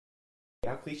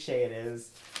How cliche it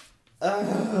is.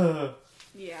 Ugh.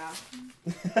 Yeah.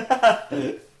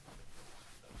 But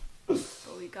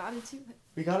we gotta do it.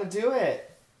 We gotta do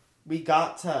it. We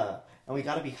got to. And we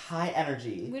gotta be high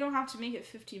energy. We don't have to make it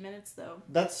 50 minutes, though.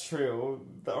 That's true.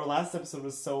 Our last episode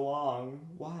was so long.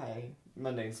 Why?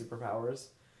 Mundane superpowers.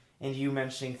 And you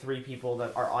mentioning 3 people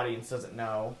that our audience doesn't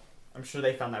know. I'm sure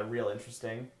they found that real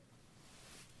interesting.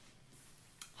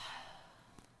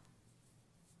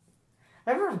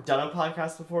 Have you ever done a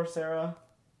podcast before, Sarah?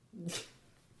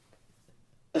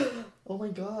 Oh my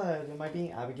god, am I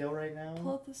being Abigail right now?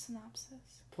 Pull up the synopsis.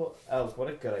 Oh, what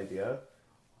a good idea.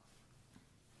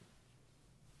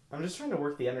 I'm just trying to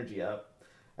work the energy up.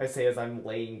 I say as I'm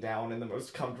laying down in the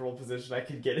most comfortable position I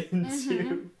could get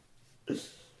into. Mm-hmm.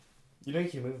 You know you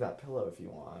can move that pillow if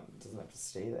you want. It doesn't have to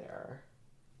stay there.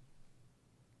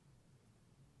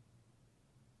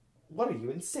 What are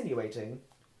you insinuating?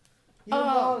 You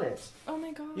got it. Oh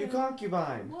my god. You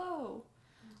concubine. Whoa.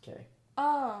 Okay.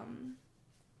 I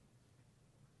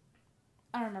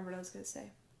don't remember what I was gonna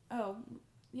say. Oh,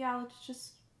 yeah, let's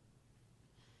just...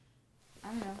 I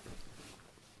don't know.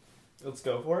 Let's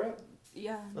go for it?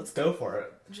 Yeah. Let's go for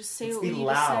it. Just say Let's what we be need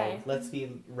loud. to say. Let's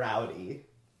be rowdy.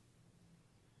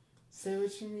 Say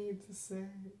what you need to say.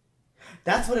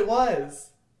 That's what it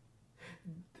was!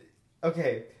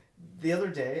 Okay, the other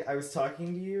day I was talking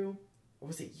to you.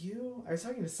 Was it you? I was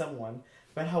talking to someone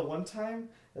about how one time,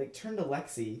 turned to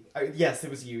Lexi. Yes,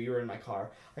 it was you. You were in my car.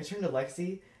 I turned to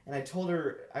Lexi and I told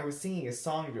her I was singing a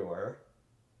song to her.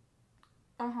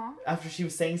 Uh-huh. After she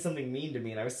was saying something mean to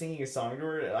me, and I was singing a song to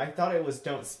her, and I thought it was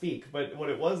Don't Speak, but what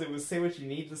it was say what you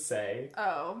need to say.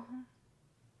 Oh.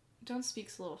 Don't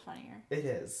Speak's a little funnier. It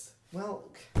is. Well,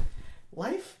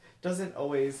 life doesn't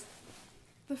always...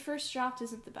 The first draft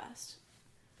isn't the best.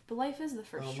 But life is the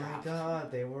first draft. Oh my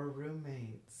god, they were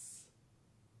roommates.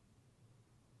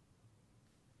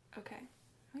 Okay.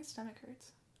 My stomach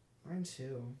hurts. Mine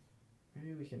too.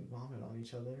 Maybe we can vomit on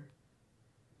each other.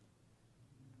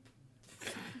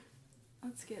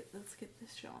 Let's get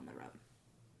this show on the road.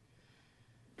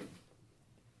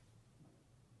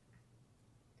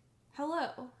 Hello,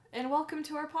 and welcome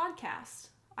to our podcast.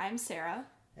 I'm Sarah.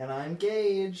 And I'm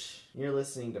Gage. You're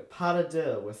listening to Pas de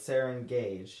Deux with Sara and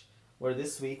Gage, where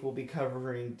this week we'll be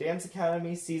covering Dance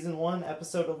Academy Season 1,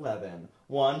 Episode 11,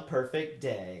 One Perfect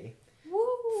Day.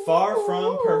 Woo! Far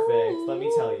from perfect, let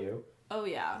me tell you. Oh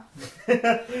yeah.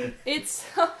 It's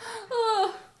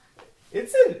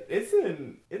It's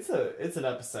an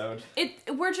episode.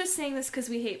 We're just saying this because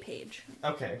we hate Paige.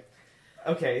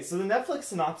 Okay, so the Netflix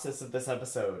synopsis of this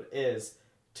episode is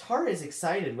Tara is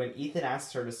excited when Ethan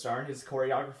asks her to star in his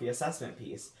choreography assessment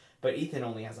piece, but Ethan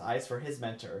only has eyes for his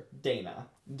mentor, Dana.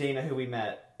 Dana, who we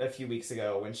met a few weeks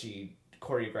ago when she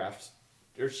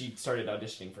she started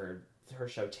auditioning for her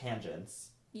show Tangents.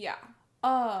 Yeah.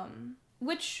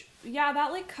 Which, yeah,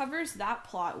 that, covers that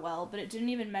plot well, but it didn't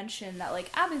even mention that,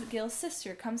 Abigail's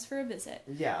sister comes for a visit.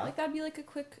 Yeah. That'd be, a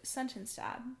quick sentence to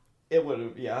add. It would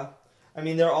have, yeah. I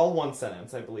mean, they're all one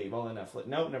sentence, I believe, all in Netflix.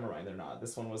 No, never mind, they're not.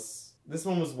 This one was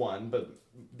one, but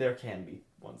there can be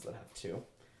ones that have 2,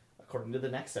 according to the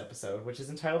next episode, which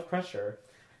is entitled Pressure.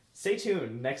 Stay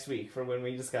tuned next week for when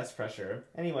we discuss Pressure.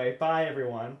 Anyway, bye,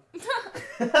 everyone.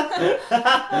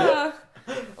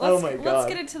 Oh my god. Let's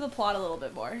get into the plot a little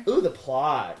bit more. Ooh, the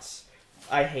plot.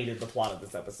 I hated the plot of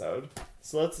this episode.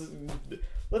 So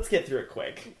let's get through it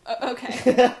quick.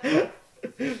 Okay.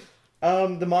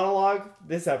 The monologue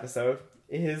this episode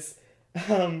is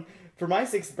for my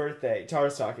 6th birthday,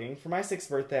 Tara's talking. For my 6th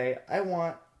birthday, I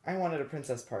wanted a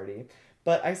princess party,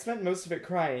 but I spent most of it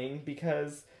crying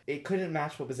because it couldn't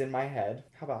match what was in my head.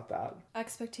 How about that?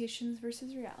 Expectations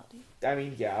versus reality. I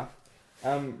mean, yeah.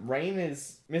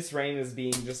 Miss Rain is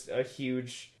being just a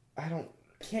huge... I don't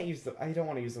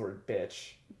want to use the word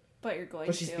bitch. But you're going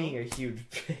to. But she's being a huge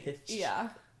bitch. Yeah.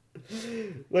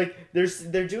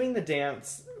 They're doing the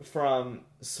dance from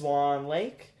Swan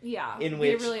Lake. Yeah. In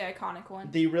which... The really iconic one.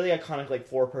 The really iconic,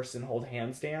 4-person hold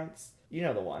hands dance. You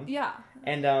know the one. Yeah.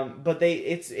 And, but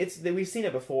we've seen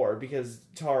it before because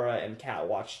Tara and Kat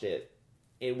watched it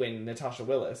when Natasha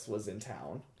Willis was in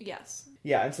town. Yes.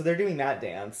 Yeah, and so they're doing that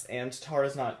dance, and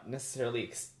Tara's not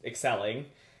necessarily excelling,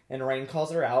 and Rain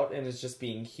calls her out and is just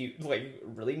being cute,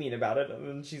 really mean about it,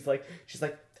 and she's like,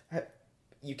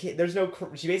 you can't,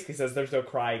 she basically says there's no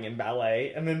crying in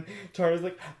ballet, and then Tara's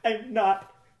like, I'm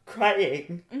not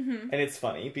crying. Mm-hmm. And it's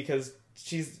funny, because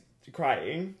she's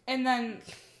crying. And then,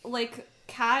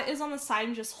 Kat is on the side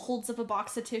and just holds up a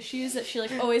box of tissues that she,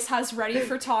 always has ready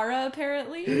for Tara,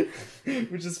 apparently.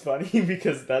 Which is funny,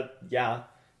 because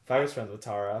if I was friends with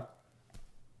Tara,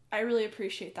 I really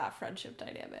appreciate that friendship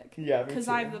dynamic. Yeah, because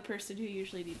I'm the person who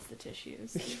usually needs the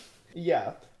tissues.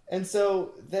 Yeah. And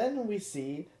so then we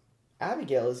see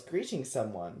Abigail is greeting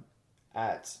someone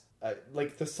at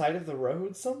like the side of the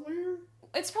road somewhere.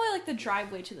 It's probably like the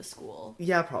driveway to the school.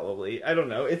 Yeah, probably. I don't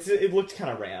know. It looked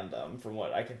kind of random from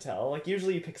what I could tell. Like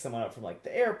usually you pick someone up from like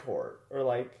the airport or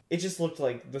like it just looked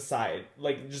like the side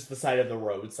of the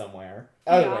road somewhere.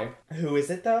 Anyway, who is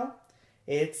it though?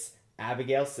 It's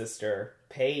Abigail's sister,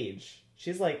 Paige.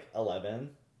 She's like 11.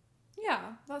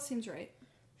 Yeah, that seems right.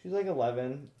 She's like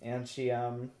 11 and she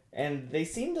and they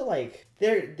seem to like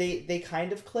they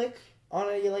kind of click on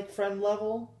a like friend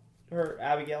level. Her,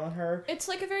 Abigail and her. It's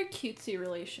like a very cutesy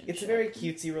relationship. It's a very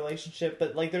cutesy relationship,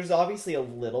 but like there's obviously a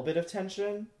little bit of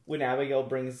tension when Abigail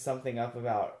brings something up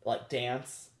about like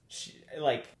dance. She,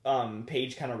 like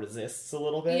Paige kind of resists a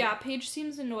little bit. Yeah, Paige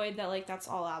seems annoyed that like that's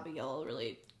all Abigail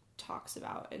really talks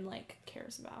about and like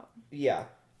cares about. Yeah.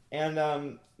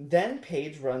 And then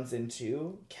Paige runs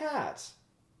into Kat.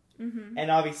 Mm-hmm. And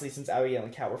obviously since Abigail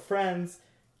and Kat were friends,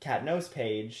 Kat knows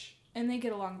Paige. And they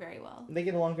get along very well.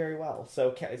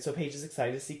 So Paige is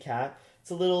excited to see Kat.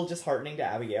 It's a little disheartening to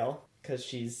Abigail because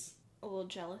she's a little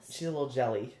jealous. She's a little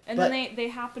jelly. And then they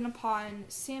happen upon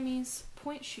Sammy's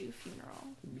point shoe funeral.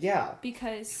 Yeah.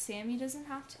 Because Sammy doesn't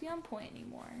have to be on point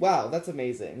anymore. Wow, that's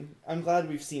amazing. I'm glad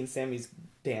we've seen Sammy's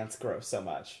dance grow so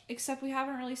much. Except we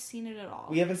haven't really seen it at all.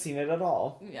 We haven't seen it at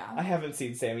all. Yeah. I haven't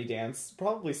seen Sammy dance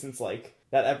probably since like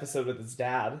that episode with his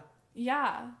dad.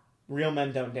 Yeah. Real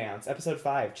Men Don't Dance, episode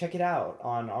 5. Check it out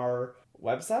on our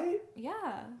website.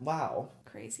 Yeah. Wow.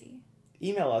 Crazy.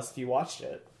 Email us if you watched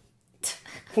it.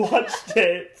 Watched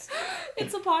it.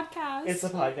 It's a podcast. It's a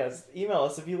podcast. Email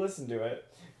us if you listen to it.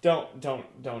 Don't do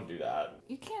that.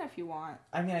 You can if you want.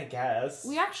 I mean, I guess.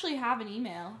 We actually have an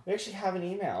email. We actually have an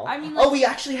email. I mean, like, we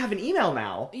actually have an email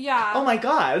now. Yeah. Oh my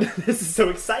god. This is so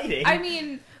exciting. I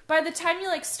mean, by the time you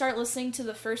like start listening to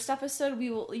the first episode,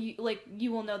 you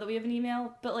will know that we have an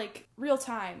email, but like real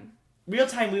time, we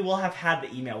will have had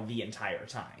the email the entire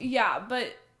time. Yeah,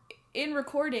 but in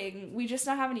recording, we just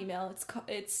now have an email.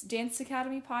 It's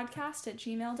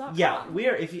danceacademypodcast@gmail.com. Yeah, we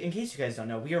are. In case you guys don't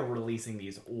know, we are releasing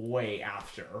these way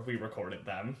after we recorded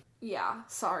them. Yeah,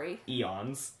 sorry.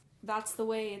 Eons. That's the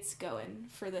way it's going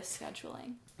for this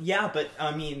scheduling. Yeah, but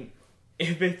I mean,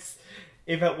 if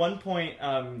at one point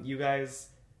you guys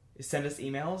send us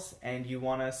emails and you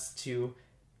want us to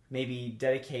maybe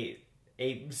dedicate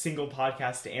a single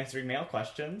podcast to answering mail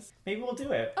questions, maybe we'll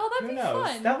do it. Oh, that'd be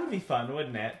fun. That would be fun,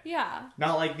 wouldn't it? Yeah.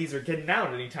 Not like these are getting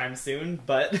out anytime soon,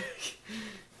 but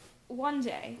one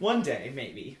day. One day,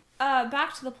 maybe.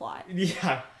 Back to the plot.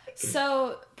 Yeah.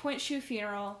 So, point shoe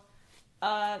funeral,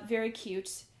 very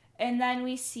cute. And then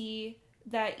we see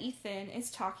that Ethan is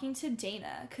talking to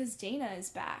Dana, because Dana is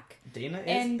back.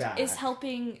 And is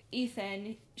helping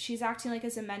Ethan. She's acting like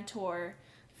as a mentor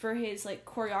for his like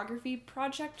choreography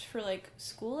project for like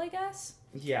school, I guess.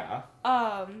 Yeah.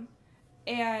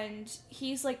 And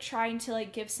he's like trying to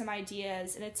like give some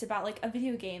ideas, and it's about like a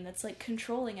video game that's like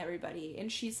controlling everybody,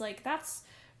 and she's like, that's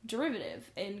derivative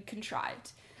and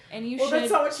contrived. And you should... Well,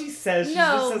 that's not what she says. She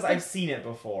just says, I've seen it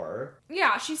before.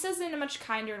 Yeah, she says it in a much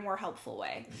kinder and more helpful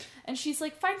way. And she's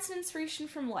like, find some inspiration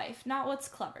from life, not what's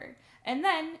clever. And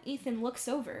then Ethan looks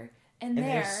over, and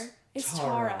there is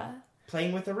Tara.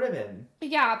 Playing with a ribbon.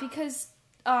 Yeah, because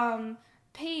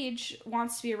Paige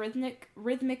wants to be a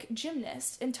rhythmic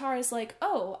gymnast. And Tara's like,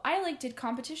 oh, I like did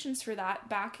competitions for that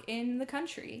back in the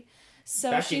country.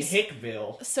 So back in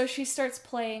Hickville. So she starts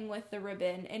playing with the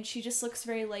ribbon, and she just looks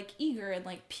very like eager and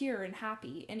like pure and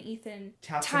happy. And Ethan,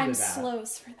 time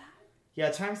slows for that. Yeah,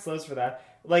 time slows for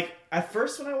that. Like, at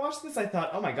first when I watched this, I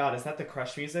thought, oh my god, is that the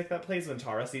Crush music that plays when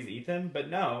Tara sees Ethan? But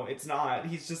no, it's not.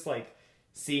 He's just like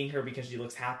seeing her because she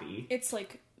looks happy. It's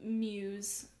like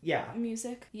Muse. Yeah.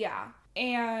 Music. Yeah.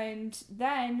 And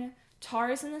then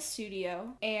Tara's in the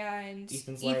studio, and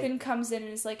Ethan comes in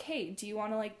and is like, hey, do you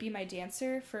want to, like, be my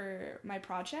dancer for my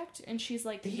project? And she's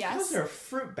like, yes. He calls her a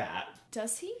fruit bat.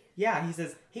 Does he? Yeah, he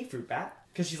says, hey, fruit bat.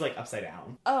 Because she's, like, upside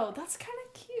down. Oh, that's kind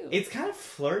of cute. It's kind of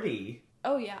flirty.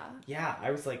 Oh, yeah. Yeah,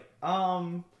 I was like,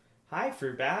 hi,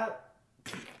 fruit bat.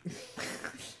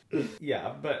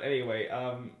 Yeah, but anyway,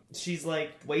 she's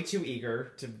like way too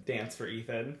eager to dance for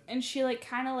Ethan. And she like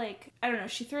kind of like, I don't know,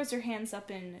 she throws her hands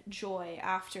up in joy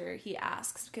after he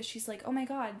asks, because she's like, oh my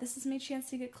god, this is my chance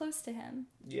to get close to him.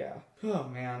 Yeah. Oh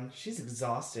man, she's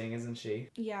exhausting, isn't she?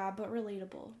 Yeah, but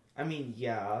relatable. I mean,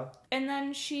 yeah. And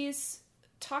then she's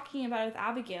talking about it with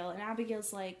Abigail, and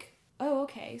Abigail's like, oh,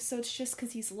 okay, so it's just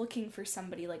because he's looking for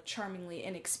somebody like charmingly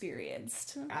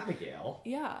inexperienced. Abigail?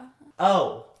 Yeah.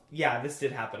 Oh. Yeah, this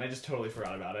did happen. I just totally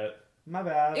forgot about it. My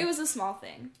bad. It was a small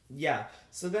thing. Yeah.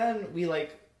 So then we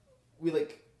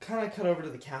kind of cut over to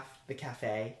the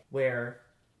cafe where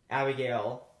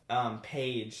Abigail,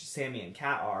 Paige, Sammy, and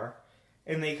Kat are,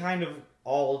 and they kind of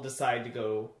all decide to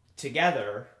go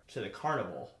together to the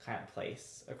carnival kind of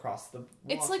place across the water.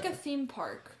 It's like a theme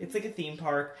park. It's like a theme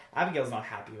park. Abigail's not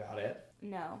happy about it.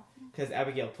 No. Because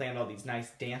Abigail planned all these nice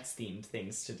dance-themed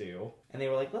things to do. And they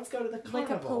were like, let's go to the carnival.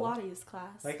 Like a Pilates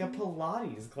class. Like a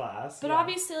Pilates class. But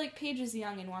obviously, like, Paige is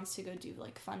young and wants to go do,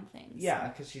 like, fun things. Yeah,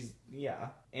 because she's... Yeah.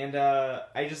 And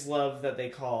I just love that they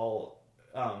call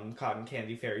cotton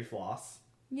candy fairy floss.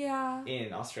 Yeah.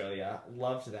 In Australia.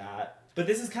 Loved that. But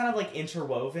this is kind of, like,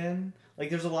 interwoven. Like,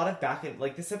 there's a lot of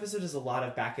this episode is a lot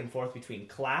of back and forth between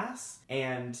class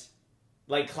and...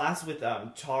 Like, class with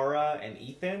Tara and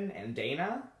Ethan and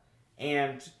Dana,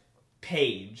 and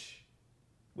Paige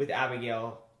with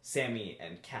Abigail, Sammy,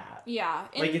 and Kat. Yeah.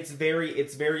 Like, it's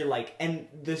very, like... And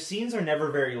the scenes are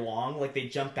never very long. Like, they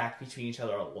jump back between each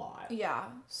other a lot. Yeah.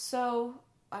 So,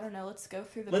 I don't know. Let's go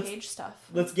through the Paige stuff.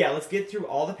 Let's get through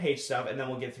all the Paige stuff, and then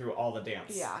we'll get through all the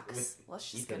dance. Yeah,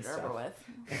 let's just get it over with.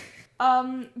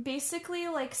 Basically,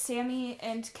 like, Sammy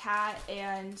and Kat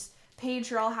and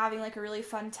Paige are all having, like, a really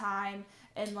fun time.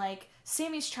 And, like,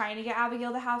 Sammy's trying to get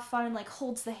Abigail to have fun and, like,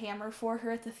 holds the hammer for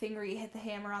her at the thing where you hit the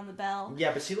hammer on the bell.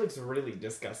 Yeah, but she looks really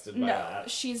disgusted by that. No,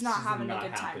 she's not having a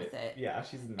good time with it. Yeah,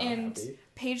 she's not happy. And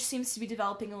Paige seems to be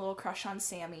developing a little crush on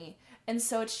Sammy. And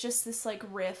so it's just this, like,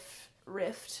 rift.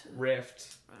 Pronounce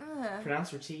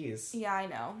your T's. Yeah, I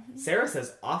know. Sarah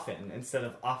says often instead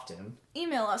of often.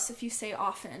 Email us if you say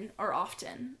often or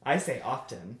often. I say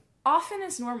often. Often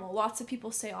is normal. Lots of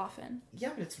people say often. Yeah,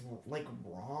 but it's, like,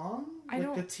 wrong.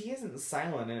 The T isn't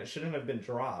silent and it shouldn't have been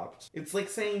dropped. It's like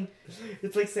saying,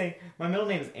 my middle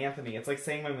name is Anthony. It's like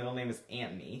saying my middle name is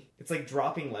Antony. It's like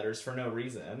dropping letters for no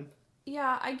reason.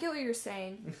 Yeah, I get what you're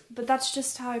saying, but that's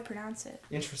just how I pronounce it.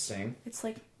 Interesting. It's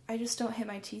like, I just don't hit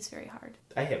my T's very hard.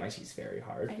 I hit my T's very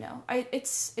hard. I know.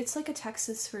 It's like a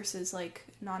Texas versus, like,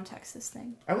 non-Texas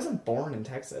thing. I wasn't born in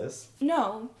Texas.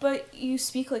 No, but you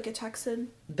speak like a Texan.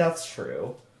 That's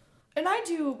true. And I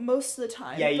do most of the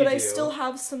time. Yeah, you but do. I still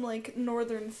have some, like,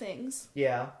 northern things.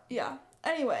 Yeah. Yeah.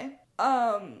 Anyway,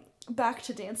 back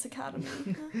to Dance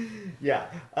Academy.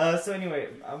 Yeah. So anyway,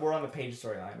 we're on the Paige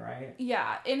storyline, right?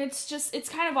 Yeah, and it's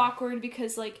kind of awkward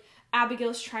because, like,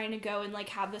 Abigail's trying to go and, like,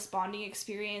 have this bonding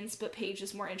experience, but Paige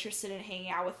is more interested in hanging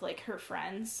out with, like, her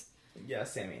friends. Yeah,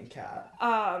 Sammy and Kat.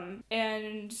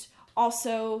 And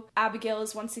also, Abigail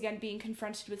is once again being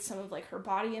confronted with some of, like, her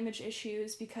body image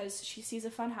issues because she sees a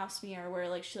funhouse mirror where,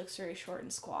 like, she looks very short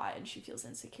and squat and she feels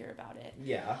insecure about it.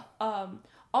 Yeah.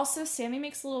 Also, Sammy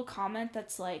makes a little comment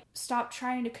that's like, stop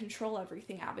trying to control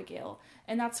everything, Abigail.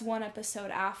 And that's one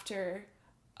episode after...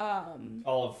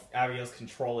 all of Abigail's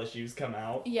control issues come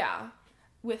out. Yeah,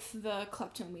 with the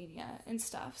kleptomania and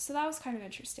stuff. So that was kind of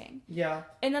interesting. Yeah.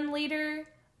 And then later,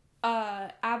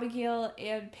 Abigail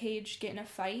and Paige get in a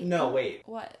fight. No, wait.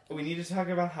 What? We need to talk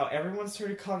about how everyone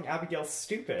started calling Abigail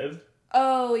stupid.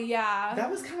 Oh, yeah.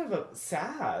 That was kind of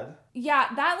sad. Yeah,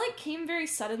 that, like, came very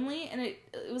suddenly, and it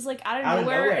was, like, out of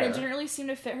nowhere, and it didn't really seem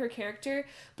to fit her character.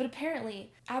 But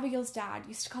apparently, Abigail's dad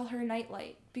used to call her a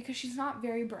nightlight, because she's not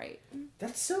very bright.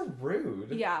 That's so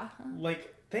rude. Yeah.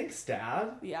 Like, thanks,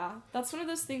 Dad. Yeah. That's one of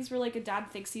those things where, like, a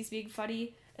dad thinks he's being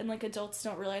funny, and, like, adults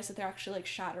don't realize that they're actually, like,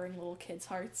 shattering little kids'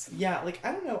 hearts. Yeah, like,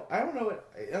 I don't know what...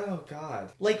 Oh,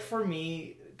 God. Like, for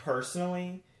me,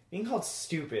 personally... Being called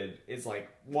stupid is, like,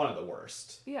 one of the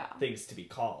worst things to be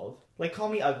called. Like, call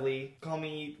me ugly, call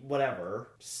me whatever.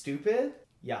 Stupid?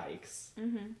 Yikes.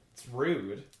 Mm-hmm. It's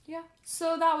rude. Yeah.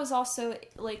 So that was also,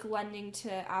 like, lending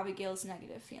to Abigail's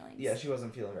negative feelings. Yeah, she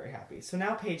wasn't feeling very happy. So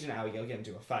now Paige and Abigail get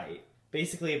into a fight.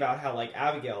 Basically about how, like,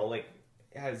 Abigail, like,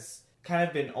 has kind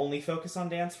of been only focused on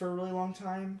dance for a really long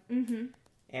time. Mm-hmm.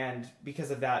 And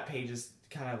because of that, Paige is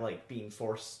kind of, like, being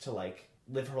forced to, like,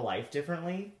 live her life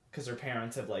differently. Because her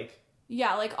parents have, like...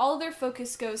 Yeah, like, all their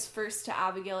focus goes first to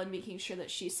Abigail and making sure that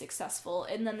she's successful,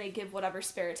 and then they give whatever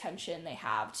spare attention they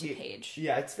have to Paige.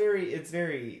 Yeah, it's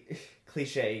very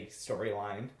cliche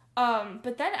storyline.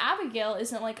 But then Abigail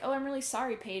isn't like, oh, I'm really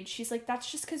sorry, Paige. She's like,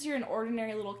 that's just because you're an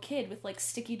ordinary little kid with, like,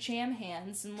 sticky jam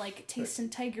hands and, like, Taste in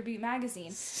Tiger Beat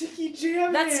magazine. Sticky jam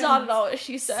hands! That's not at all what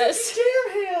she says. Sticky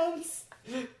jam hands!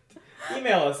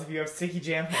 Email us if you have sticky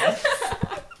jam hands.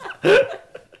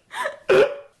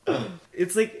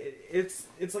 It's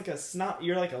like a snot.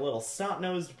 You're like a little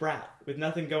snot-nosed brat with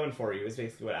nothing going for you. Is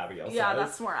basically what Abigail says. Yeah,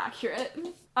 that's more accurate.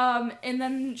 And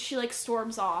then she, like,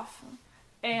 storms off,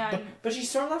 But she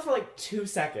stormed off for like 2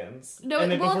 seconds. No,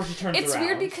 and then well, before she turns it's around.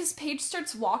 weird because Paige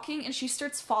starts walking and she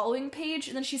starts following Paige,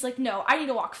 and then she's like, no, I need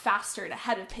to walk faster and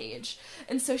ahead of Paige.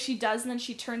 And so she does, and then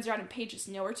she turns around and Paige is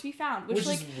nowhere to be found. Which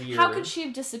like, is weird. How could she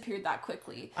have disappeared that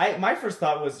quickly? My first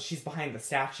thought was she's behind the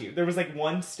statue. There was like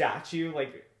one statue,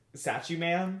 like statue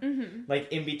man,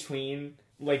 like in between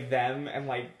like them and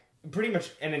like pretty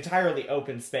much an entirely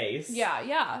open space.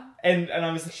 Yeah. And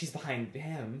I was like, she's behind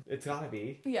him. It's gotta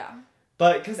be. Yeah.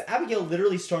 But because Abigail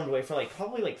literally stormed away for like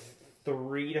probably like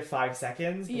 3 to 5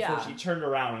 seconds before she turned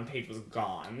around and Paige was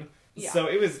gone. Yeah. So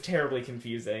it was terribly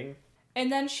confusing.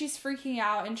 And then she's freaking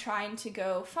out and trying to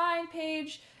go find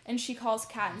Paige, and she calls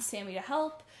Kat and Sammy to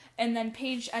help. And then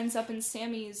Paige ends up in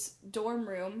Sammy's dorm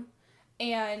room,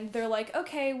 and they're like,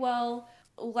 okay, well,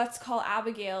 let's call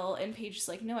Abigail. And Paige is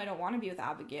like, no, I don't want to be with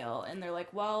Abigail. And they're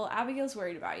like, well, Abigail's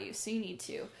worried about you, so you need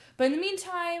to. But in the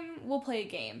meantime, we'll play a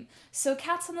game. So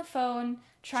Kat's on the phone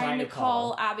trying to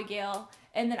call Abigail,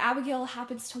 and then Abigail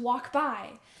happens to walk by.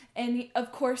 And,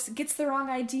 of course, gets the wrong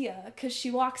idea, because she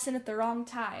walks in at the wrong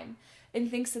time and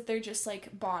thinks that they're just,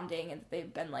 like, bonding and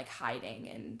they've been, like, hiding.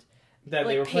 And that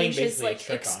like, they were playing Paige is, like, a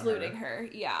trick excluding her.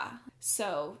 Yeah.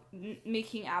 So,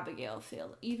 making Abigail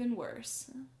feel even worse.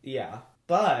 Yeah.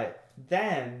 But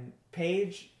then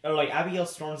Abigail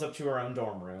storms up to her own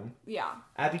dorm room. Yeah.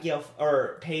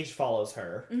 Paige follows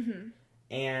her. Mm-hmm.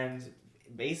 And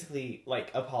basically,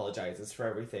 like, apologizes for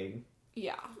everything.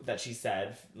 Yeah. That she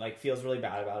said, like, feels really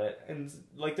bad about it. And,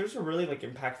 like, there's a really, like,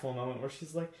 impactful moment where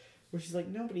she's like,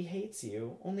 nobody hates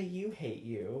you. Only you hate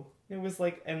you. It was,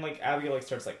 like, and, like, Abigail, like,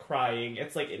 starts, like, crying.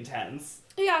 It's, like, intense.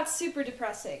 Yeah, it's super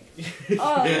depressing.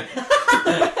 Yeah,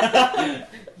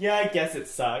 I guess it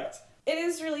sucked. It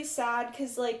is really sad,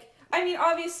 because, like, I mean,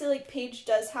 obviously, like, Paige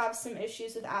does have some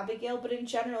issues with Abigail, but in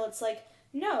general, it's like,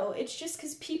 no, it's just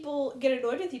because people get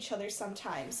annoyed with each other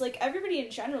sometimes. Like, everybody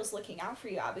in general is looking out for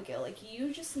you, Abigail. Like,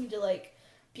 you just need to, like,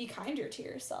 be kinder to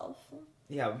yourself.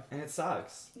 Yeah, and it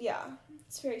sucks. Yeah,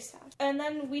 it's very sad. And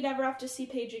then we never have to see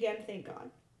Paige again, thank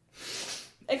God.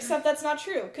 Except that's not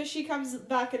true, because she comes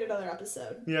back in another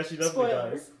episode. Yeah, she definitely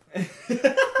does.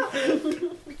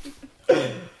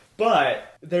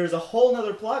 But there's a whole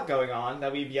nother plot going on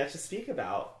that we've yet to speak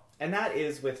about. And that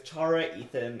is with Tara,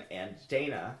 Ethan, and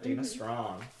Dana. Dana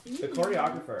Strong. The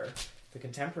choreographer. The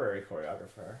contemporary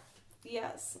choreographer.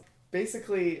 Yes.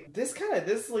 Basically, this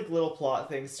like little plot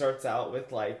thing starts out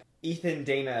with like Ethan,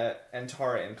 Dana, and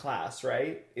Tara in class,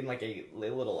 right? In like a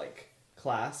little like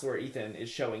class where Ethan is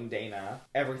showing Dana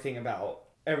everything about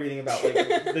like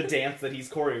the dance that he's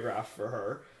choreographed for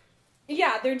her.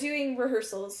 Yeah, they're doing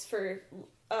rehearsals for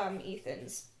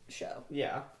Ethan's show.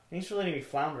 Yeah. Thanks for letting me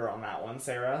flounder on that one,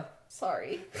 Sarah.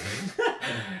 Sorry.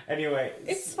 Anyway.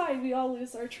 It's fine. We all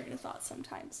lose our train of thought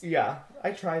sometimes. Yeah.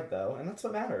 I tried, though, and that's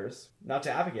what matters. Not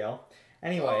to Abigail.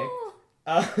 Anyway.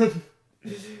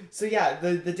 So, yeah,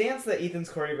 the dance that Ethan's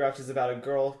choreographed is about a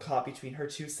girl caught between her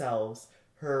two selves.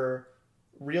 Her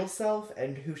real self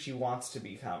and who she wants to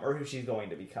become, or who she's going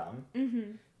to become.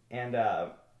 Mm-hmm. And,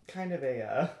 kind of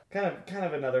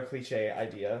another cliche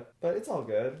idea, but it's all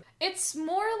good. It's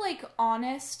more like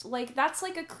honest, like that's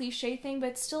like a cliche thing, but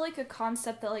it's still like a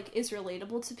concept that like is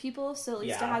relatable to people, so at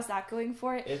least it has that going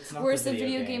for it. It's not whereas the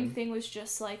video game thing was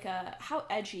just like how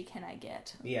edgy can I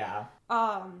get? Yeah.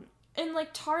 And like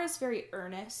Tara's very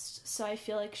earnest, so I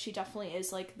feel like she definitely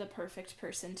is like the perfect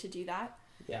person to do that.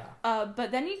 Yeah.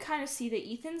 But then you kind of see that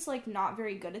Ethan's like not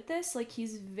very good at this, like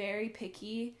he's very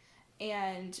picky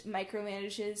and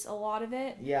micromanages a lot of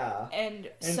it. Yeah. And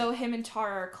so him and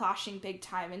Tara are clashing big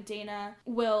time, and Dana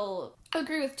will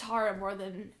agree with Tara more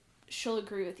than she'll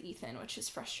agree with Ethan, which is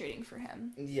frustrating for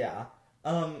him. Yeah.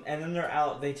 And then they're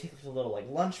out, they take a little like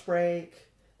lunch break,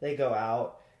 they go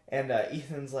out, and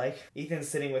Ethan's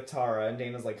sitting with Tara, and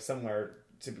Dana's like somewhere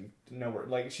to be nowhere,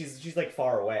 like she's like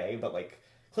far away, but like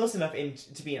close enough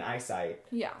to be in eyesight.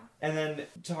 Yeah. And then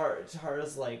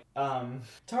Tara's like,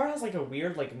 Tara has like a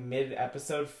weird like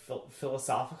mid-episode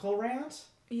philosophical rant.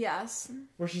 Yes.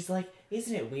 Where she's like,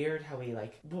 isn't it weird how we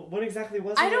like, what exactly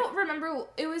was it? I don't remember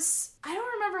what it was.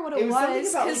 Something about,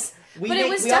 like,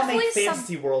 we all make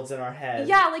fantasy worlds in our head.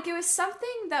 Yeah, like it was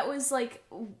something that was like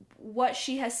what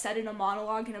she has said in a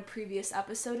monologue in a previous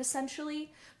episode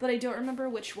essentially, but I don't remember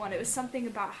which one. It was something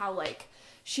about how like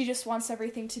she just wants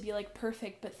everything to be like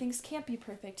perfect, but things can't be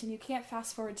perfect, and you can't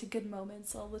fast forward to good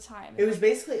moments all the time. It was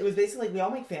basically like we all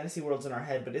make fantasy worlds in our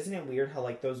head, but isn't it weird how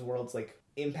like those worlds like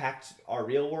impact our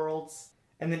real worlds?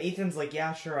 And then Ethan's like,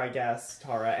 yeah, sure, I guess,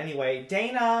 Tara. Anyway,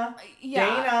 Dana! Yeah.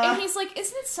 Dana! And he's like,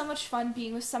 isn't it so much fun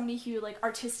being with somebody who you, like,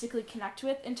 artistically connect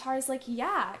with? And Tara's like,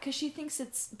 yeah, because she thinks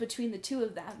it's between the two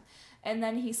of them. And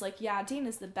then he's like, yeah,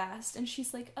 Dana's the best. And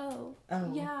she's like, oh.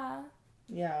 Yeah.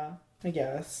 Yeah, I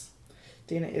guess.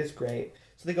 Dana is great.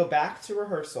 So they go back to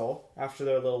rehearsal after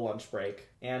their little lunch break.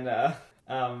 And,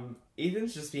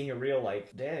 Ethan's just being a real,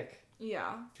 like, dick.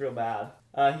 Yeah. It's real bad.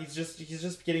 He's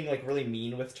just getting, like, really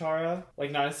mean with Tara.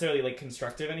 Like, not necessarily, like,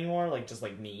 constructive anymore. Like, just,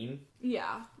 like, mean.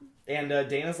 Yeah. And,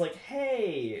 Dana's like,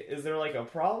 hey, is there, like, a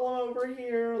problem over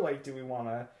here? Like, do we want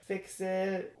to fix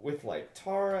it with, like,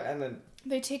 Tara? And then...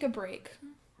 They take a break.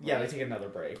 Yeah, they take another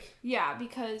break. Yeah,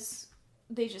 because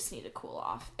they just need to cool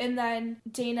off. And then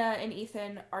Dana and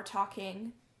Ethan are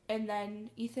talking... And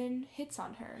then Ethan hits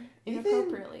on her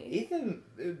inappropriately. Ethan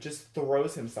just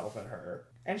throws himself at her.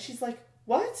 And she's like,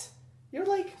 what? You're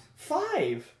like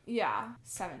 5. Yeah,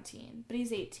 17. But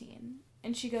he's 18.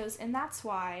 And she goes, and that's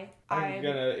why I'm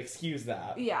gonna excuse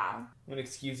that. Yeah. I'm gonna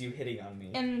excuse you hitting on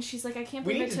me. And she's like, I can't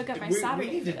believe I took up my Saturday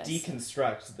We need to for this.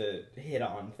 deconstruct the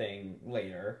hit-on thing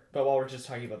later. But while we're just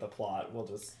talking about the plot, we'll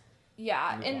just...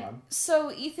 Yeah, and on. So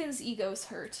Ethan's ego's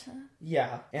hurt.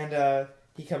 Yeah, and,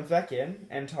 he comes back in,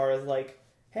 and Tara's like,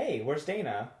 hey, where's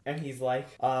Dana? And he's like,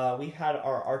 we've had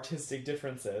our artistic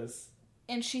differences.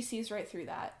 And she sees right through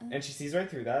that. And she's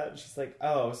like,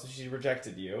 oh, so she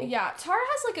rejected you. Yeah, Tara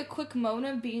has, like, a quick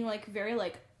moment of being, like, very,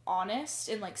 like, honest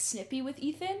and, like, snippy with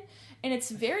Ethan. And it's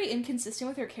very inconsistent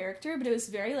with her character, but it was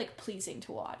very, like, pleasing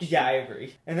to watch. Yeah, I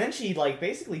agree. And then she, like,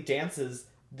 basically dances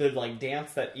the, like,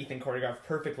 dance that Ethan choreographed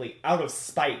perfectly out of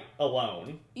spite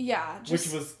alone. Yeah.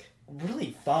 Which was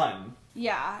really fun.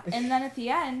 Yeah, and then at the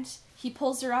end, he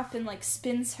pulls her up and, like,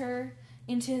 spins her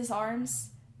into his arms,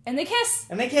 and they kiss!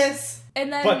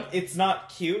 And then... But it's not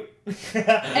cute.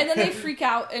 And then they freak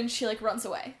out, and she, like, runs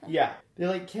away. Yeah. They,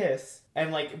 like, kiss.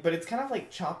 And, like, but it's kind of, like,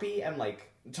 choppy, and,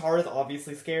 like, Tara's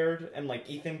obviously scared, and, like,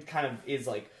 Ethan kind of is,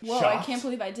 like, Whoa, shocked. I can't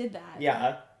believe I did that.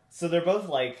 Yeah. So they're both,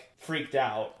 like, freaked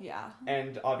out. Yeah.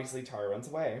 And obviously Tara runs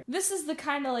away. This is the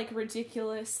kind of, like,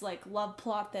 ridiculous, like, love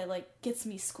plot that, like, gets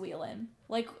me squealing.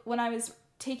 Like, when I was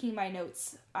taking my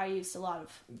notes, I used a lot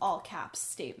of all caps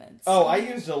statements. Oh, I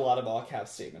used a lot of all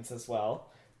caps statements as well.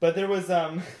 But there was,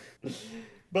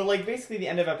 but, like, basically the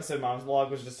end of episode Mom's Vlog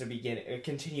was just a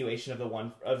continuation of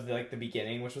the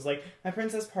beginning, which was, like, my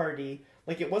princess party.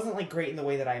 Like, it wasn't, like, great in the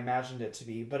way that I imagined it to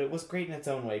be, but it was great in its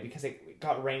own way because it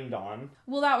got rained on.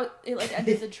 Well, it, like,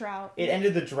 ended the drought. It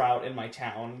ended the drought in my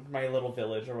town, my little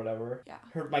village or whatever.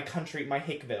 Yeah. My country, my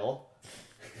Hickville.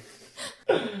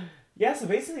 Yeah, so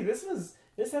basically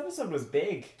this episode was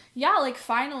big. Yeah, like,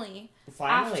 finally.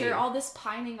 After all this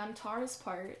pining on Tara's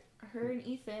part, her and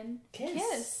Ethan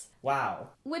kiss. Wow.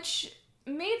 Which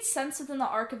made sense within the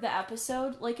arc of the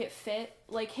episode. Like, it fit.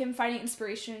 Like, him finding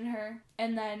inspiration in her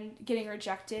and then getting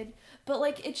rejected. But,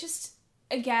 like, it just...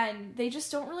 Again, they just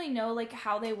don't really know, like,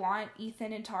 how they want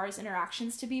Ethan and Tara's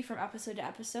interactions to be from episode to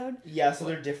episode. Yeah, so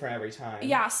they're different every time.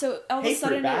 Yeah, so all of a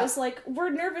sudden it was like, we're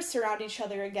nervous around each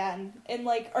other again. And,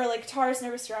 like, or, like, Tara's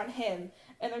nervous around him.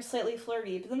 And they're slightly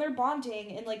flirty. But then they're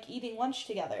bonding and, like, eating lunch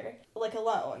together. Like,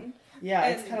 alone. Yeah,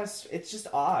 it's just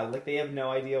odd. Like, they have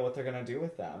no idea what they're gonna do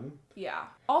with them. Yeah.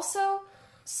 Also,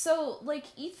 so, like,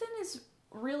 Ethan is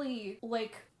really,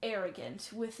 like,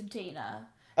 arrogant with Dana.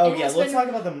 Oh yeah, let's talk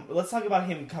about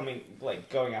him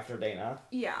going after Dana.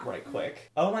 Yeah. Right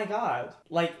quick. Oh my god.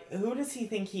 Like, who does he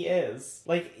think he is?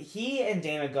 Like, he and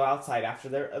Dana go outside after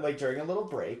their, like, during a little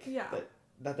break. Yeah.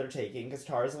 That they're taking, because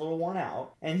Tara's a little worn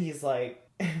out. And he's like,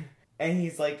 don't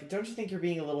you think you're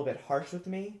being a little bit harsh with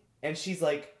me? And she's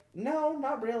like, no,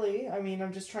 not really. I mean,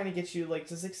 I'm just trying to get you, like,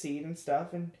 to succeed and stuff.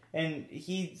 And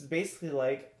he's basically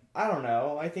like, I don't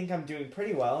know, I think I'm doing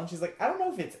pretty well. And she's like, I don't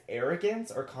know if it's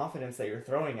arrogance or confidence that you're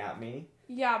throwing at me.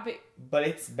 Yeah, but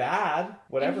it's bad,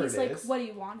 whatever it is. And he's like, what do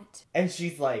you want it? And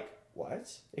she's like, what?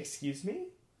 Excuse me?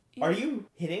 Yeah. Are you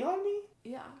hitting on me?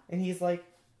 Yeah. And he's like,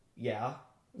 yeah.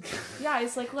 Yeah,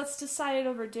 he's like, let's decide it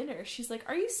over dinner. She's like,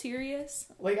 are you serious?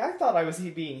 Like, I thought I was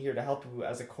being here to help you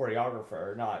as a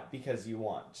choreographer, not because you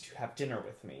want to have dinner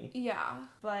with me. Yeah,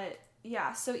 but,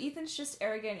 yeah, so Ethan's just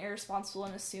arrogant and irresponsible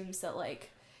and assumes that,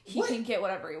 like, he can get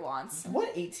whatever he wants.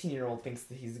 What 18-year-old thinks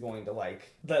that he's going to,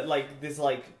 like, that, like, this,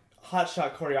 like,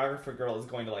 hotshot choreographer girl is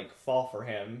going to, like, fall for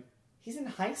him? He's in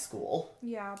high school.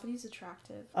 Yeah, but he's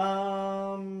attractive.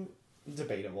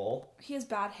 Debatable. He has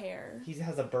bad hair. He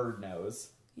has a bird nose.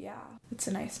 Yeah, it's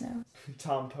a nice nose.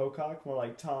 Tom Pocock, more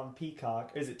like Tom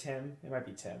Peacock. Is it Tim? It might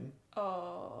be Tim.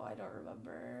 Oh, I don't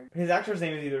remember. His actor's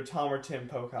name is either Tom or Tim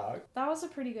Pocock. That was a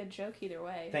pretty good joke either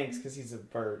way. Thanks, because he's a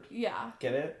bird. Yeah.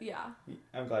 Get it? Yeah.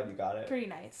 I'm glad you got it. Pretty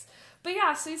nice. But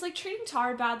yeah, so he's, like, treating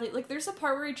Tara badly. Like, there's a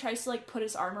part where he tries to, like, put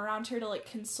his arm around her to,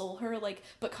 like, console her, like,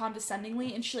 but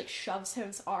condescendingly, and she, like, shoves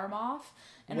his arm off.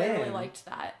 And I really liked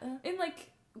that. In,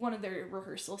 like, one of their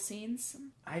rehearsal scenes.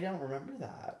 I don't remember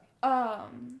that.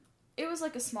 It was,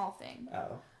 like, a small thing.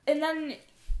 Oh. And then...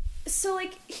 So,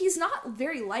 like, he's not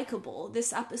very likable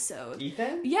this episode.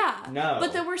 Ethan? Yeah. No.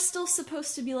 But then we're still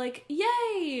supposed to be like,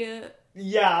 yay!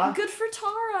 Yeah. Good for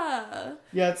Tara!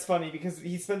 Yeah, it's funny because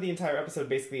he spent the entire episode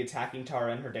basically attacking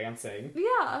Tara and her dancing.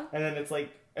 Yeah. And then it's like,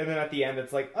 and then at the end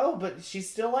it's like, oh, but she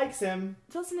still likes him.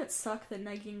 Doesn't it suck that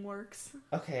negging works?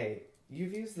 Okay,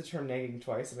 you've used the term negging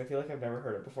twice and I feel like I've never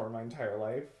heard it before in my entire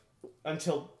life.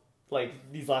 Until,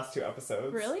 like, these last 2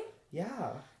 episodes. Really?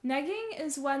 Yeah. Negging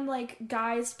is when, like,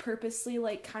 guys purposely,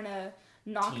 like, kind of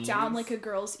knock Tease? down, like, a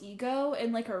girl's ego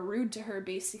and, like, are rude to her,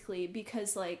 basically,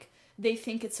 because, like, they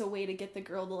think it's a way to get the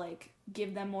girl to, like,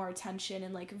 give them more attention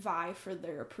and, like, vie for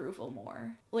their approval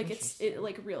more. Like, it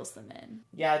like, reels them in.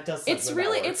 Yeah, it does. It's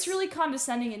really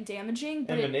condescending and damaging,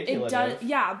 but and it does,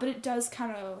 yeah, but it does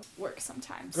kind of work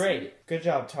sometimes. Great. Good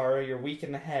job, Tara. You're weak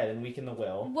in the head and weak in the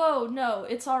will. Whoa, no,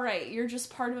 it's alright. You're just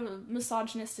part of a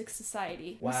misogynistic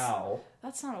society. Wow.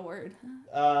 That's not a word.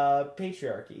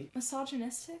 Patriarchy.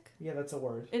 Misogynistic? Yeah, that's a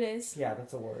word. It is? Yeah,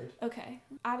 that's a word. Okay.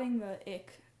 Adding the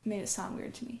ick made it sound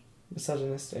weird to me.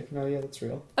 Misogynistic. No, yeah, that's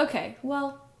real. Okay,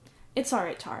 well, it's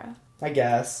alright, Tara. I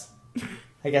guess.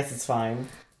 I guess it's fine.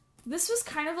 This was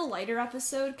kind of a lighter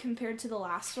episode compared to the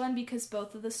last one because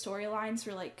both of the storylines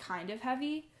were, like, kind of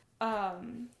heavy.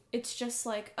 It's just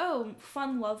like, oh,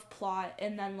 fun love plot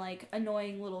and then, like,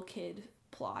 annoying little kid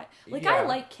plot. Like, yeah. I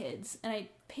like kids, and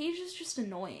Paige is just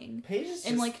annoying. Paige is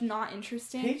and, like, not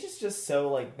interesting. Paige is just so,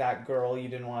 like, that girl you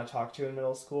didn't want to talk to in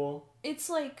middle school.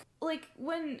 It's like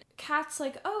when Kat's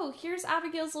like, oh, here's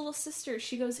Abigail's little sister.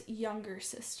 She goes, younger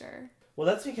sister. Well,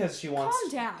 that's because she wants...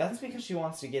 Calm down. That's because she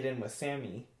wants to get in with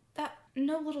Sammy.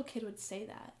 No little kid would say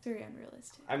that. Very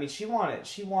unrealistic. I mean, she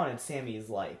wanted Sammy's,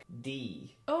 like,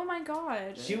 D. Oh my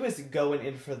god. She was going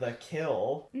in for the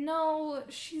kill. No,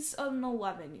 she's an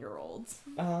 11-year-old.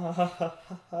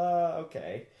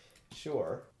 Okay.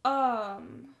 Sure.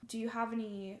 Do you have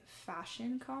any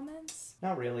fashion comments?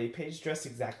 Not really. Paige dressed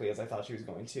exactly as I thought she was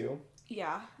going to.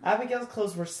 Yeah. Abigail's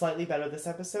clothes were slightly better this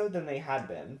episode than they had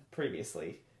been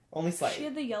previously. Only slightly. She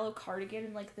had the yellow cardigan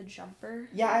and, like, the jumper.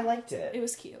 Yeah, I liked it. It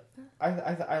was cute.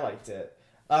 I liked it.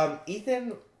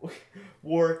 Ethan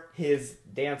wore his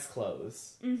dance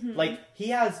clothes. Mm-hmm. Like,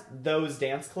 he has those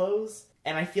dance clothes,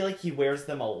 and I feel like he wears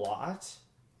them a lot.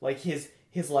 Like, his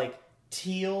like,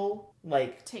 teal,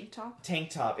 like... Tank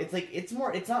top. It's, like, it's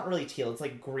not really teal. It's,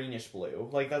 like, greenish blue.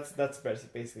 Like, that's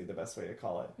basically the best way to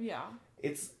call it. Yeah.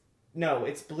 It's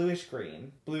bluish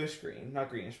green. Bluish green, not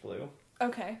greenish blue.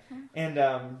 Okay. And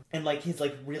like his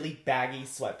like really baggy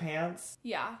sweatpants.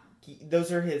 Yeah.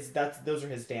 Those are his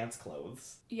dance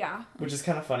clothes. Yeah. Which is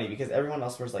kind of funny because everyone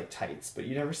else wears like tights, but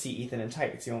you never see Ethan in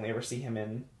tights. You only ever see him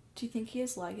in... Do you think he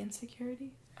has leg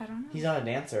insecurity? I don't know. He's not a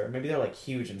dancer. Maybe they're like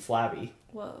huge and flabby.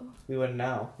 Whoa. We wouldn't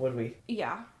know, would we?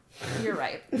 Yeah. You're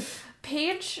right.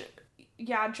 Paige,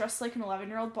 yeah, dressed like an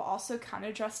 11-year-old, but also kind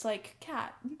of dressed like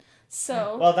Kat.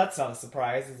 So... Well, that's not a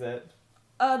surprise, is it?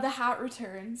 The hat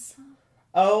returns.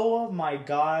 Oh my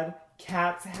god,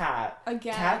 Kat's hat.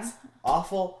 Again. Kat's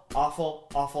awful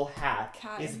hat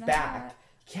is back. Hat.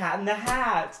 Cat in the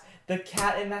hat. The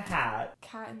cat in the hat.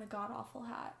 Cat in the god-awful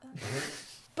hat.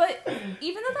 But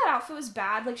even though that outfit was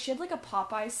bad, like, she had, like, a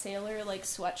Popeye sailor, like,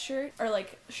 sweatshirt, or,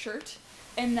 like, shirt,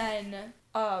 and then,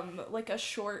 like, a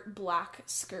short black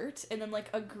skirt, and then, like,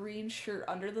 a green shirt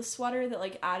under the sweater that,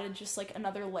 like, added just, like,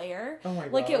 another layer. Oh my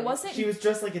god. Like, it wasn't... She was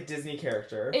dressed like a Disney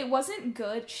character. It wasn't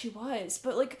good. She was.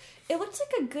 But, like, it looked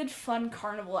like a good, fun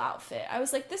carnival outfit. I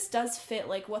was like, this does fit,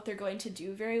 like, what they're going to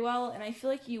do very well, and I feel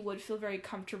like you would feel very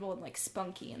comfortable and, like,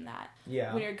 spunky in that.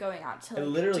 Yeah. When you're going out to, like, I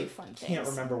literally do fun things. can't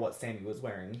remember what Sammy was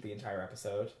wearing the entire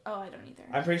episode. Oh, I don't either.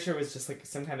 I'm pretty sure it was just, like,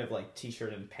 some kind of, like,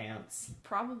 t-shirt and pants.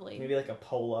 Probably. Maybe, like, a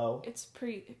polo. It's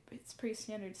pretty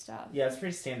standard stuff. Yeah, it's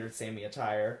pretty standard Sammy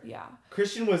attire. Yeah.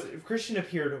 Christian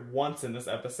appeared once in this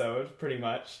episode, pretty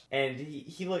much, and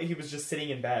he was just sitting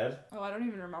in bed. Oh, I don't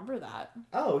even remember that.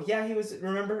 Oh, yeah, he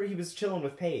was chilling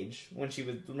with Paige when she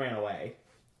ran away.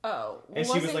 Oh. And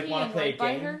she was like, want to play a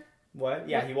game? Her? What?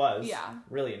 Yeah, he was. Yeah.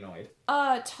 Really annoyed.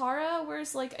 Tara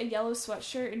wears, like, a yellow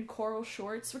sweatshirt and coral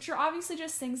shorts, which are obviously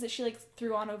just things that she, like,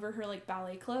 threw on over her, like,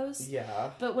 ballet clothes.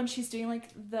 Yeah. But when she's doing, like,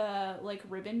 the, like,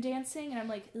 ribbon dancing, and I'm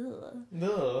like, ugh.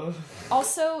 Ugh.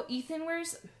 Also, Ethan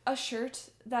wears a shirt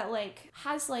that, like,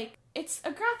 has, like, it's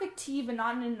a graphic tee, but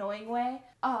not in an annoying way.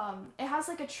 It has,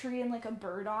 like, a tree and, like, a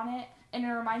bird on it. And it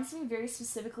reminds me very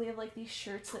specifically of, like, these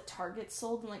shirts that Target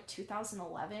sold in, like,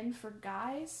 2011 for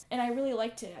guys. And I really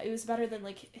liked it. It was better than,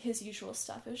 like, his usual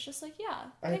stuff. It was just like, yeah,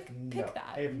 pick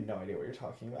that. I have no idea what you're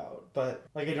talking about. But,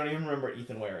 like, I don't even remember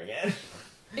Ethan wearing it.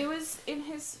 It was in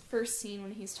his first scene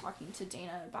when he's talking to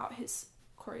Dana about his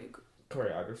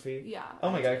choreography. Yeah. Oh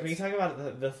my god, can we talk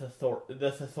about the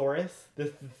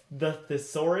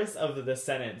thesaurus of the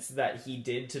sentence that he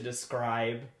did to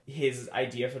describe his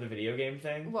idea for the video game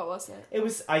thing? What was it? It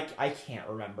was, I can't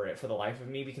remember it for the life of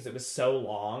me because it was so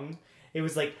long. It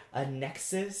was like a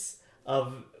nexus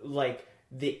of like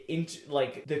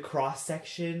the cross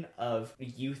section of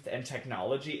youth and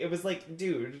technology. It was like,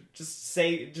 dude, just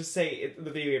say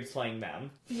the video game's playing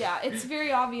them. Yeah, it's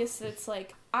very obvious that it's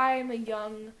like, I'm a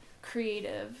young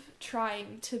creative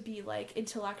trying to be like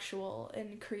intellectual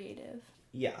and creative.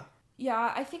 Yeah.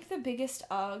 Yeah, I think the biggest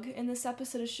ugh in this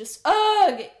episode is just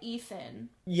ugh, Ethan.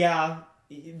 Yeah,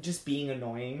 just being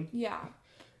annoying. Yeah.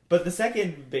 But the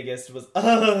second biggest was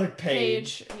ugh,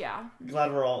 Paige. Yeah.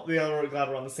 Glad we're on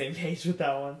the same page with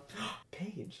that one.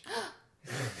 Paige.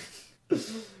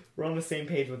 We're on the same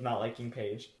page with not liking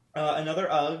Paige. Another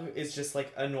ugh is just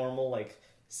like a normal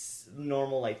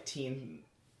teen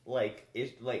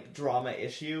drama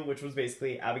issue, which was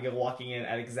basically Abigail walking in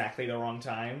at exactly the wrong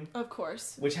time. Of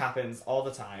course. Which happens all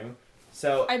the time.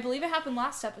 So I believe it happened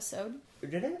last episode.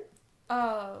 Did it?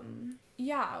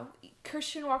 Yeah.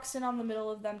 Christian walks in on the middle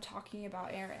of them talking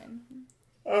about Aaron.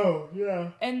 Oh, yeah.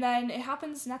 And then it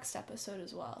happens next episode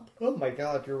as well. Oh my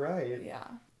god, you're right. Yeah.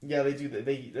 Yeah, they do that.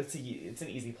 It's an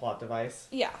easy plot device.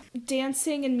 Yeah.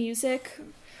 Dancing and music.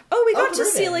 Oh, we got to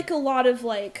see like a lot of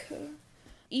like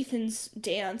Ethan's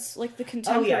dance, like the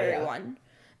contemporary one.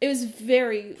 It was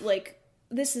very like,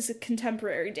 this is a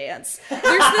contemporary dance.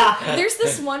 There's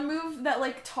this one move that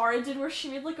like Tara did where she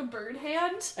made like a bird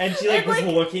hand, and she like was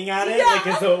looking at it like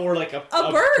as though it were like a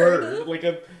bird.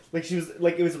 Like she was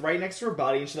like, it was right next to her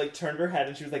body, and she like turned her head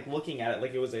and she was like looking at it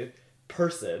like it was a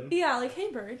person. Yeah, like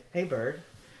hey bird.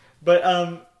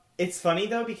 But it's funny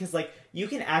though because like you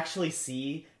can actually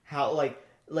see how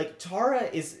like Tara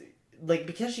is like,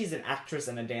 because she's an actress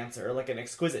and a dancer, like an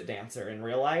exquisite dancer in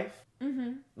real life.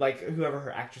 Mm-hmm. Like, whoever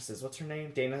her actress is. What's her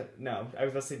name? Dana? No, I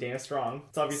was about to say Dana Strong.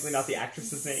 It's obviously not the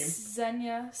actress's name.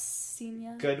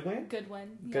 Senia. Goodwin? Yeah.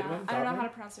 Goodwin? I don't know how to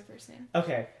pronounce her first name.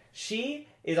 Okay. She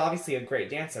is obviously a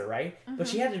great dancer, right? Mm-hmm. But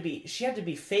she had to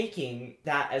be faking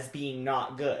that as being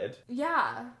not good.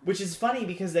 Yeah. Which is funny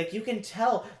because, like, you can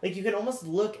tell, like, you can almost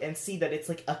look and see that it's,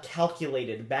 like, a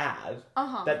calculated bad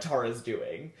that Tara's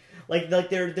doing. Like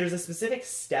there's a specific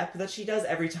step that she does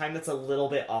every time that's a little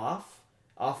bit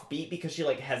offbeat because she,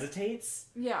 like, hesitates.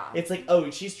 Yeah. It's like, oh,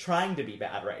 she's trying to be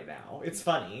bad right now. It's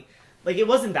funny. Like, it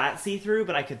wasn't that see-through,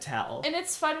 but I could tell. And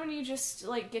it's fun when you just,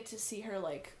 like, get to see her,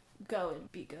 like, go and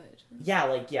be good. Yeah,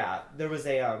 like, yeah. There was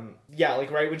a,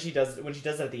 like, right when she does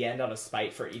it at the end out of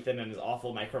spite for Ethan and his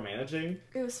awful micromanaging.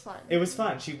 It was fun. It was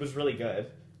fun. She was really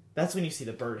good. That's when you see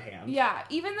the bird hand. Yeah,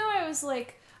 even though I was,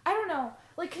 like, I don't know.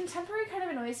 Like, contemporary kind of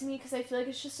annoys me because I feel like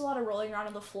it's just a lot of rolling around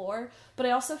on the floor, but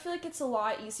I also feel like it's a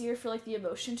lot easier for, like, the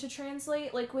emotion to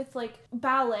translate. Like, with, like,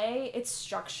 ballet, it's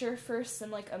structure first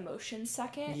and, like, emotion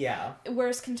second. Yeah.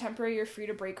 Whereas contemporary, you're free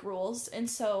to break rules, and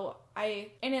so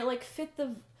it, like, fit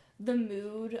the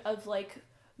mood of, like,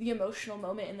 the emotional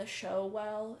moment in the show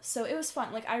well. So it was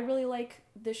fun. Like, I really like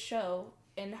this show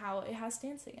and how it has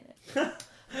dancing in it.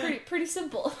 Pretty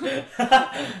simple.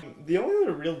 The only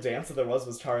other real dance that there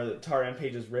was Tara and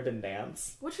Paige's ribbon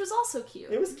dance. Which was also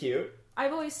cute. It was cute.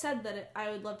 I've always said that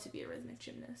I would love to be a rhythmic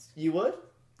gymnast. You would?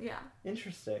 Yeah.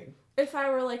 Interesting. If I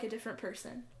were, like, a different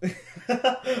person.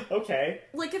 Okay.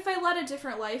 Like, if I led a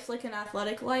different life, like an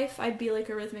athletic life, I'd be, like,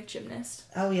 a rhythmic gymnast.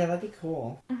 Oh, yeah, that'd be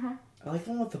cool. Mm-hmm. I like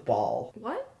the one with the ball.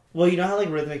 What? Well, you know how, like,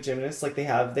 rhythmic gymnasts, like, they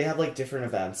have like, different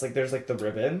events. Like, there's, like, the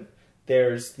ribbon.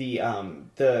 There's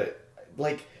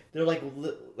like, they're like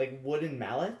wooden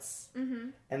mallets,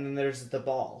 and then there's the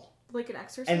ball, like an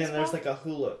exercise. And then ball? there's like a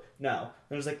hula. No,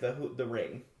 there's like the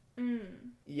ring.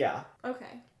 Yeah.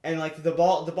 Okay. And like the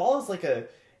ball is like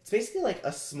it's basically like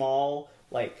a small,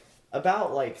 like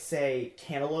about like say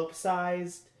cantaloupe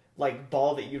sized like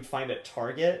ball that you'd find at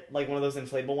Target, like one of those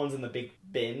inflatable ones in the big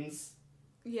bins.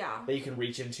 Yeah. That you can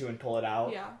reach into and pull it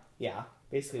out. Yeah. Yeah,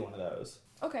 basically one of those.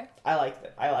 Okay. I like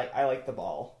that. I like the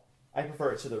ball. I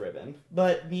prefer it to the ribbon.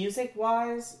 But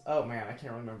music-wise, oh man, I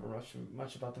can't remember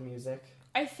much about the music.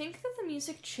 I think that the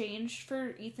music changed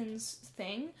for Ethan's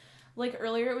thing. Like,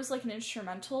 earlier it was, like, an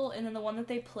instrumental, and then the one that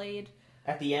they played...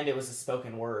 At the end, it was a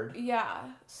spoken word. Yeah,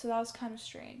 so that was kind of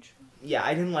strange. Yeah,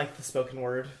 I didn't like the spoken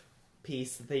word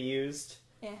piece that they used.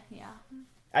 Yeah.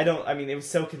 I mean, it was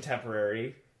so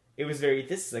contemporary. It was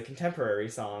this is a contemporary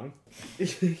song.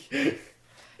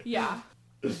 Yeah.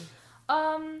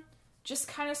 Just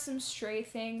kind of some stray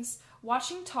things.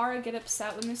 Watching Tara get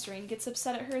upset when Miss Rain gets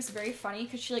upset at her is very funny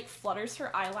because she, like, flutters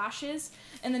her eyelashes,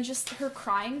 and then just her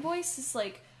crying voice is,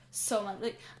 like, so much.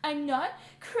 Like, I'm not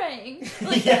crying.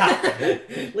 Like, yeah.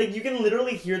 Like, you can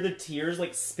literally hear the tears,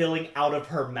 like, spilling out of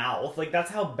her mouth. Like, that's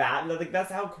how bad, like,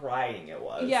 that's how crying it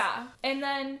was. Yeah. And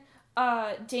then,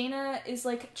 Dana is,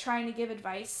 like, trying to give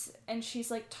advice, and she's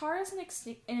like, Tara's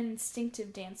an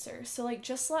instinctive dancer, so, like,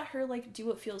 just let her, like, do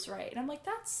what feels right. And I'm like,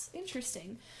 that's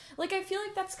interesting. Like, I feel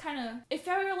like that's kind of... If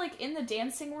I were, like, in the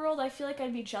dancing world, I feel like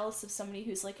I'd be jealous of somebody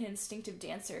who's, like, an instinctive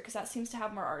dancer, because that seems to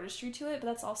have more artistry to it, but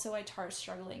that's also why Tara's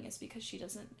struggling, is because she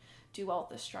doesn't do well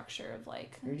with the structure of,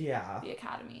 like, the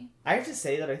academy. I have to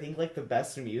say that I think, like, the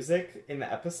best music in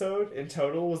the episode, in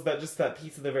total, was that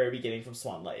piece at the very beginning from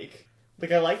Swan Lake.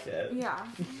 Like, I liked it. Yeah.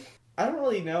 I don't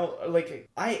really know, like,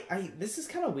 this is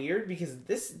kind of weird, because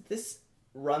this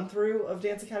run-through of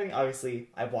Dance Academy, obviously,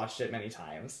 I've watched it many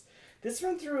times. This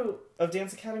run-through of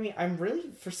Dance Academy, I'm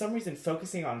really, for some reason,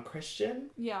 focusing on Christian.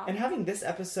 Yeah. And having this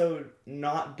episode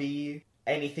not be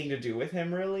anything to do with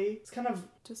him, really, it's kind of...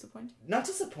 Disappointing? Not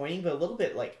disappointing, but a little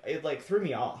bit, like, it, like, threw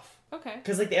me off. Okay.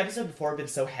 Because, like, the episode before had been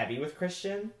so heavy with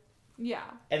Christian. Yeah.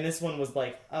 And this one was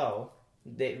like, oh...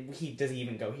 does he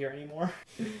even go here anymore?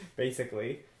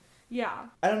 Basically. Yeah.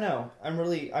 I don't know. I'm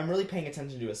really paying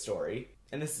attention to his story,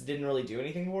 and this didn't really do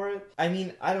anything for it. I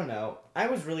mean, I don't know. I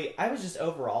was just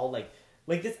overall like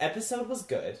this episode was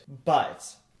good, but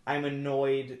I'm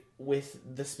annoyed with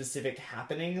the specific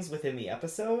happenings within the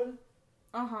episode.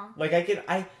 Uh-huh. Like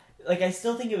I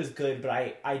still think it was good, but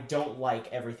I don't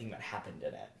like everything that happened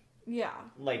in it. Yeah.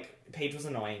 Like, Paige was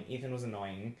annoying, Ethan was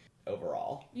annoying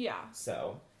overall. Yeah.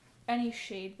 So... Any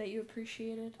shade that you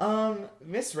appreciated?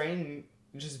 Miss Rain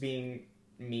just being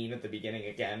mean at the beginning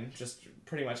again, just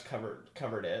pretty much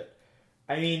covered it.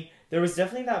 I mean, there was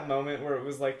definitely that moment where it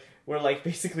was like,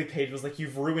 basically Paige was like,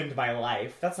 you've ruined my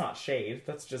life. That's not shade.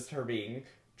 That's just her being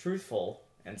truthful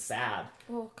and sad.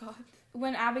 Oh, God.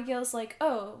 When Abigail's like,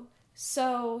 oh,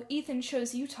 so Ethan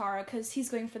chose you, Tara, because he's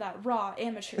going for that raw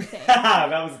amateur thing. That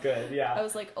was good, yeah. I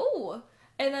was like, oh.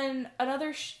 And then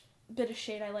another bit of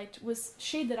shade I liked was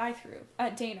shade that I threw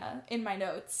at Dana in my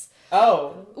notes.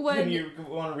 Oh, can you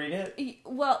want to read it?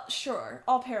 Well, sure.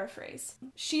 I'll paraphrase.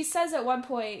 She says at one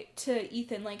point to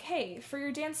Ethan, like, hey, for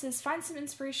your dances, find some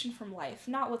inspiration from life,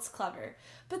 not what's clever.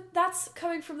 But that's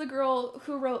coming from the girl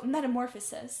who wrote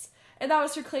Metamorphosis. And that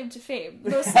was her claim to fame.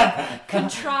 Most, like,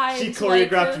 contrived... She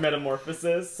choreographed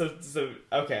Metamorphosis, so,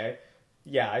 okay.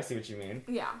 Yeah, I see what you mean.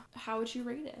 Yeah. How would you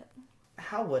rate it?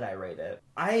 How would I rate it?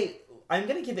 I'm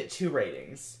gonna give it 2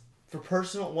 ratings.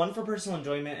 One for personal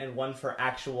enjoyment and one for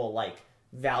actual, like,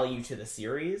 value to the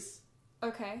series.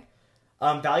 Okay.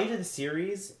 Value to the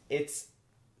series, it's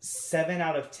 7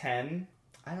 out of 10.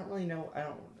 I don't really know, I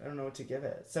don't know what to give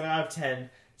it. 7 out of 10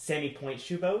 Sammy Point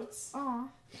shoe boats. Aw.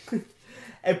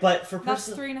 But for That's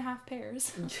 3.5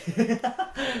 pairs.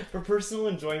 For personal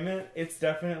enjoyment, it's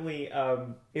definitely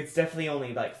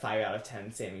only like 5 out of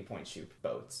 10 Sammy Point shoe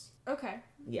boats. Okay.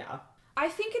 Yeah. I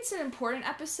think it's an important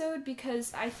episode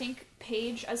because I think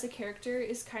Paige as a character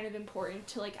is kind of important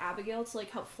to, like, Abigail to, like,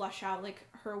 help flesh out, like,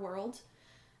 her world.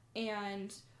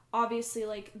 And obviously,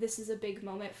 like, this is a big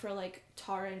moment for, like,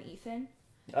 Tara and Ethan.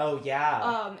 Oh,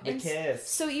 yeah. The kiss.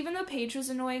 So even though Paige was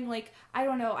annoying, like, I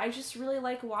don't know, I just really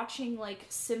like watching, like,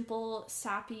 simple,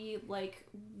 sappy, like,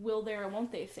 will they or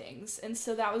won't they things. And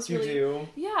so that was really... You do?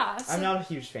 Yeah. So I'm not a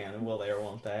huge fan of will they or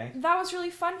won't they. That was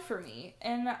really fun for me.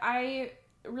 And I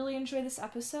really enjoy this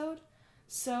episode.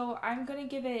 So I'm going to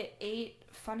give it 8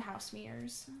 Funhouse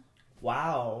mirrors.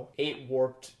 Wow. 8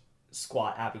 warped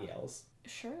squat Abigails.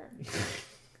 Sure.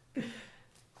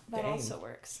 That also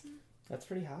works. That's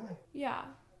pretty high. Yeah.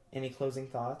 Any closing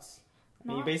thoughts? I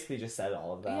mean, you basically just said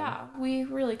all of them. Yeah, we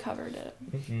really covered it.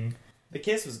 Mm-hmm. The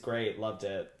kiss was great. Loved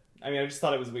it. I mean, I just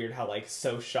thought it was weird how, like,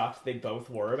 so shocked they both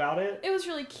were about it. It was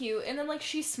really cute. And then, like,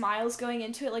 she smiles going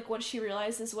into it, like, once she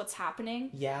realizes what's happening.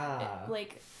 Yeah.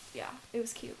 It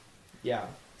was cute. Yeah.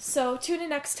 So, tune in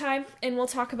next time, and we'll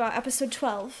talk about episode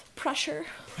 12, Pressure.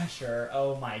 Pressure.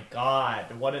 Oh my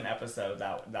god. What an episode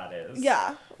that is.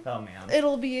 Yeah. Oh man.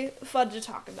 It'll be fun to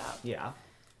talk about. Yeah.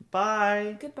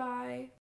 Bye. Goodbye.